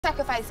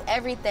sacrifice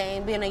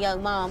everything being a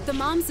young mom. The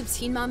moms of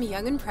Teen Mom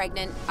Young and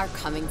Pregnant are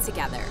coming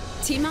together.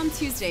 Teen Mom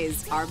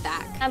Tuesdays are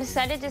back. I'm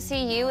excited to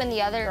see you and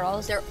the other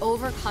girls. They're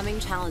overcoming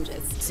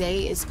challenges.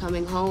 Zay is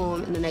coming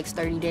home in the next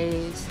 30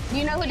 days.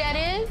 You know who that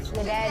is?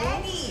 My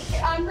daddy.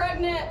 I'm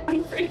pregnant.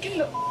 I'm freaking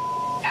the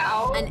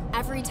out. And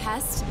every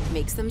test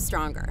makes them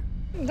stronger.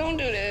 Don't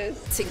do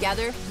this.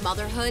 Together,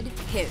 motherhood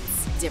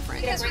hits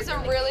different. This was a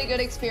really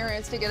good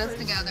experience to get us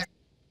together.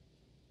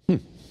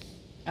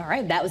 All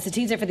right, that was the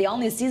teaser for the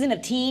all-new season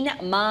of Teen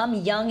Mom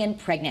Young and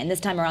Pregnant. And this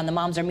time around, the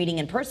moms are meeting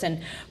in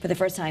person for the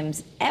first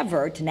times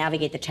ever to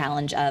navigate the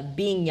challenge of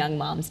being young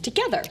moms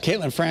together.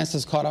 Caitlin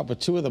Francis caught up with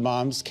two of the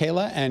moms,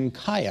 Kayla and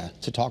Kaya,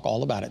 to talk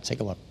all about it. Take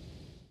a look.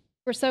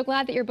 We're so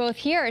glad that you're both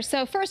here.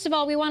 So first of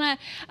all, we want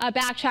to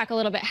backtrack a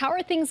little bit. How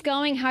are things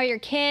going? How are your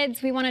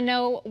kids? We want to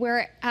know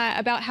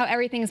about how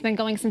everything's been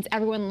going since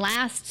everyone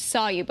last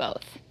saw you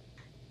both.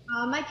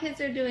 My kids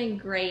are doing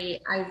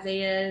great.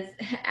 Isaiah's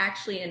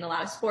actually in a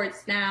lot of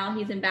sports now.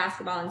 He's in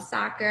basketball and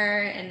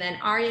soccer. And then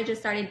Arya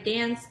just started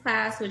dance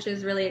class, which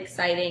is really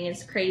exciting.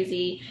 It's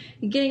crazy.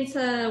 Getting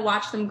to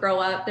watch them grow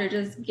up. They're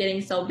just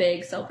getting so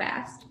big so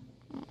fast.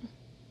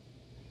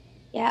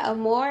 Yeah,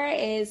 Amor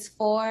is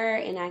 4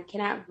 and I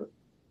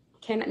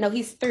no,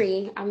 he's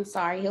 3. I'm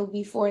sorry. He'll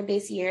be 4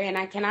 this year and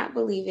I cannot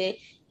believe it.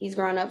 He's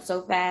grown up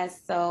so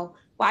fast. So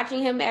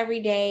watching him every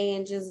day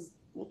and just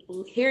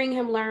hearing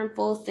him learn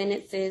full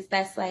sentences,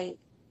 that's like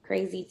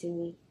crazy to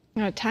me.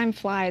 Oh, time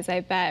flies,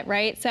 I bet,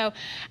 right? So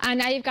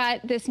now you've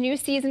got this new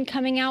season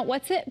coming out.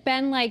 What's it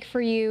been like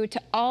for you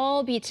to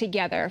all be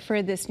together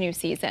for this new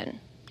season?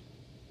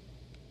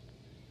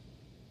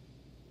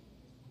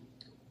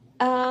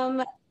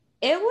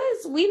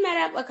 We met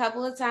up a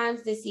couple of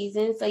times this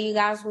season, so you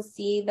guys will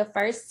see. The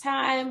first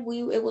time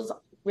it was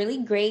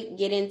really great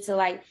getting to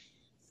like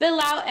fill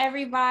out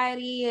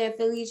everybody and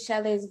feel each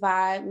other's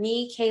vibe.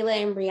 Me,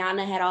 Kayla, and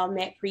Brianna had all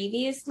met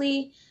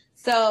previously.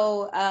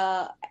 So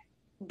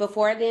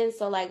before then,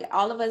 so like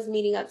all of us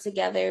meeting up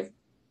together,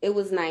 it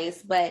was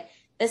nice. But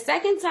the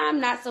second time,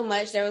 not so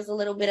much. There was a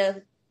little bit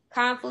of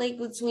conflict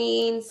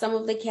between some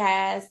of the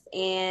cast,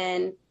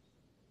 and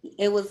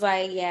it was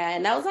like, yeah,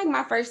 and that was like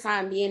my first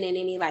time being in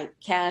any like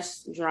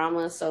cast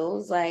drama. So it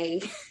was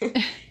like,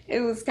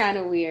 it was kind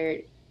of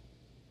weird.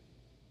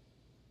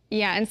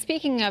 Yeah, and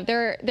speaking of,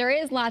 there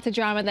is lots of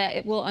drama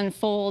that will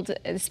unfold,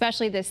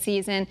 especially this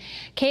season.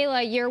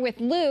 Kayla, you're with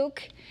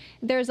Luke.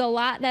 There's a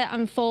lot that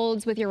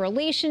unfolds with your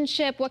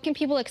relationship. What can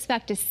people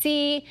expect to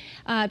see?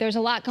 There's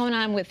a lot going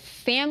on with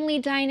family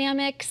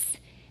dynamics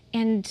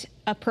and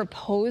a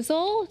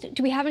proposal.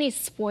 Do we have any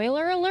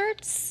spoiler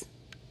alerts?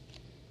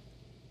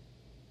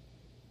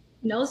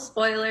 No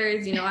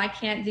spoilers, I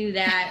can't do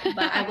that,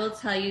 but I will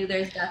tell you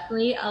there's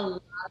definitely a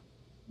lot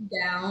of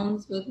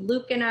downs with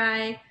Luke and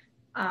I.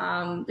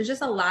 There's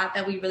just a lot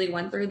that we really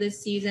went through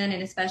this season,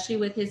 and especially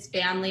with his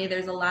family,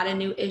 there's a lot of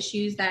new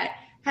issues that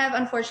have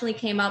unfortunately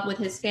came up with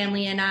his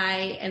family and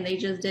I, and they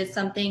just did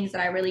some things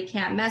that I really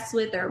can't mess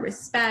with or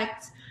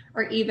respect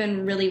or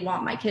even really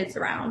want my kids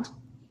around.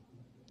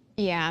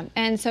 Yeah,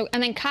 and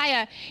then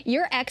Kaya,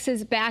 your ex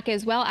is back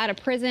as well out of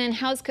prison.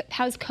 How's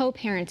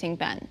co-parenting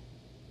been?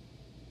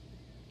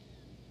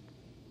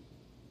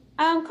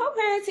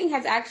 Co-parenting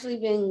has actually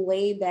been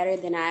way better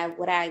than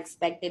what I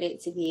expected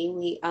it to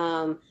be.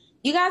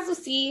 You guys will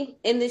see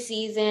in the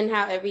season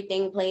how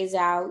everything plays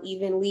out,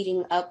 even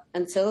leading up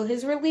until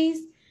his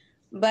release.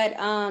 But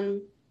all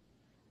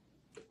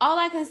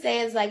I can say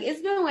is like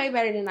it's been way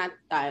better than I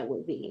thought it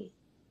would be.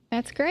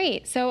 That's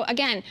great. So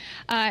again,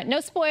 no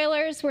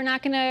spoilers. We're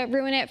not going to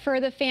ruin it for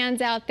the fans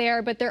out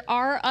there, but there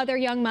are other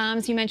young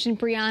moms. You mentioned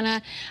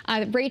Brianna,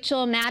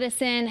 Rachel,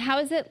 Madison. How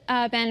has it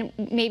been?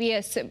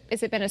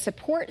 Has it been a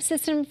support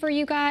system for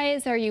you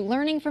guys? Are you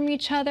learning from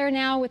each other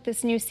now with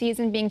this new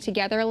season being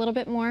together a little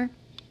bit more?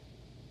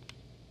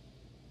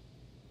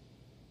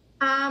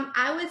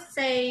 I would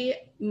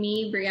say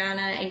me, Brianna,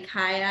 and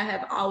Kaya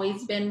have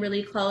always been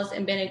really close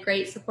and been a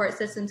great support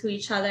system to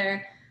each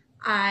other.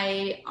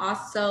 I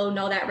also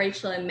know that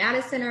Rachel and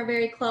Madison are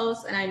very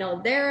close, and I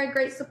know they're a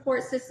great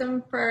support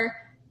system for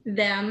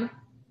them.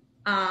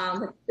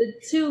 The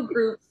two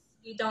groups,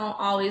 we don't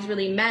always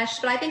really mesh,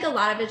 but I think a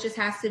lot of it just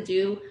has to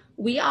do,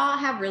 we all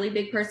have really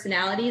big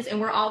personalities, and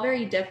we're all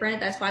very different.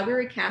 That's why we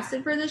were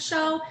casted for this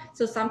show.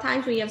 So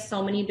sometimes when you have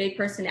so many big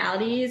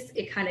personalities,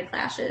 it kind of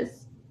clashes.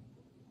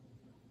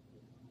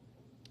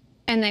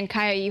 And then,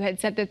 Kaya, you had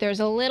said that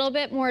there's a little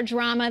bit more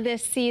drama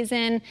this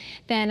season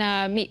than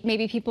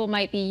maybe people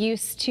might be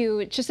used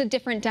to. Just a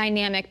different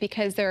dynamic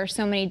because there are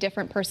so many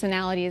different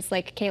personalities,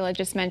 like Kayla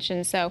just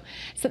mentioned. So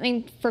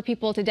something for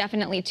people to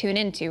definitely tune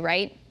into,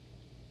 right?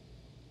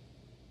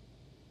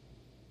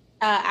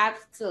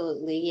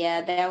 Absolutely.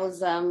 Yeah, there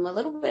was a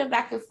little bit of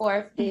back and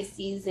forth this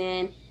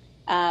season.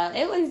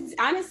 It was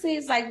honestly,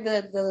 it's like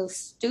the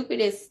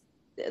stupidest,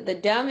 the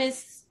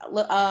dumbest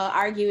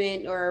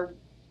argument or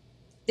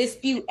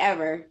dispute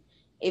ever,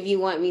 if you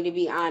want me to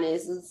be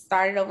honest. It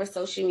started over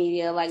social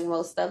media like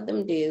most of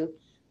them do,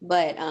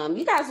 but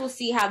you guys will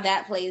see how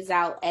that plays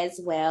out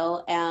as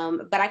well.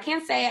 But I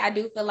can say I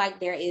do feel like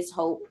there is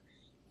hope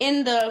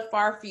in the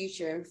far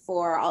future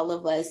for all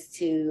of us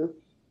to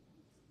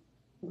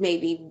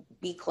maybe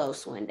be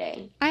close one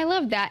day. I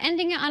love that.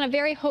 Ending it on a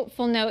very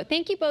hopeful note.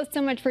 Thank you both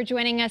so much for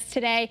joining us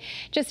today.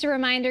 Just a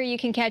reminder, you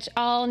can catch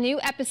all new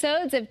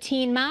episodes of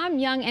Teen Mom,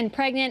 Young and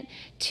Pregnant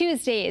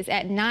Tuesdays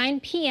at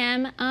 9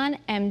 p.m. on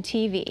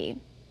MTV.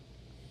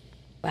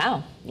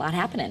 Wow, a lot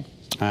happening.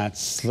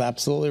 That's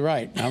absolutely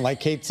right. Like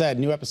Kate said,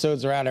 new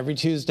episodes are out every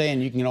Tuesday,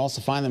 and you can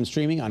also find them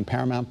streaming on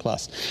Paramount+.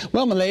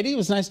 Well, my lady, it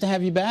was nice to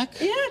have you back.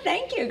 Yeah,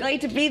 thank you.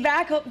 Great to be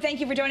back. Thank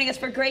you for joining us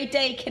for Great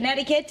Day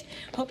Connecticut.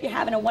 Hope you're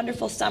having a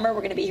wonderful summer. We're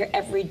going to be here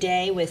every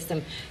day with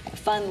some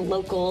fun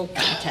local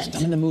content.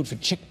 I'm in the mood for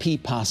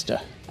chickpea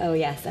pasta. Oh,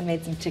 yes. I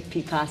made some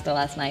chickpea pasta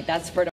last night. That's for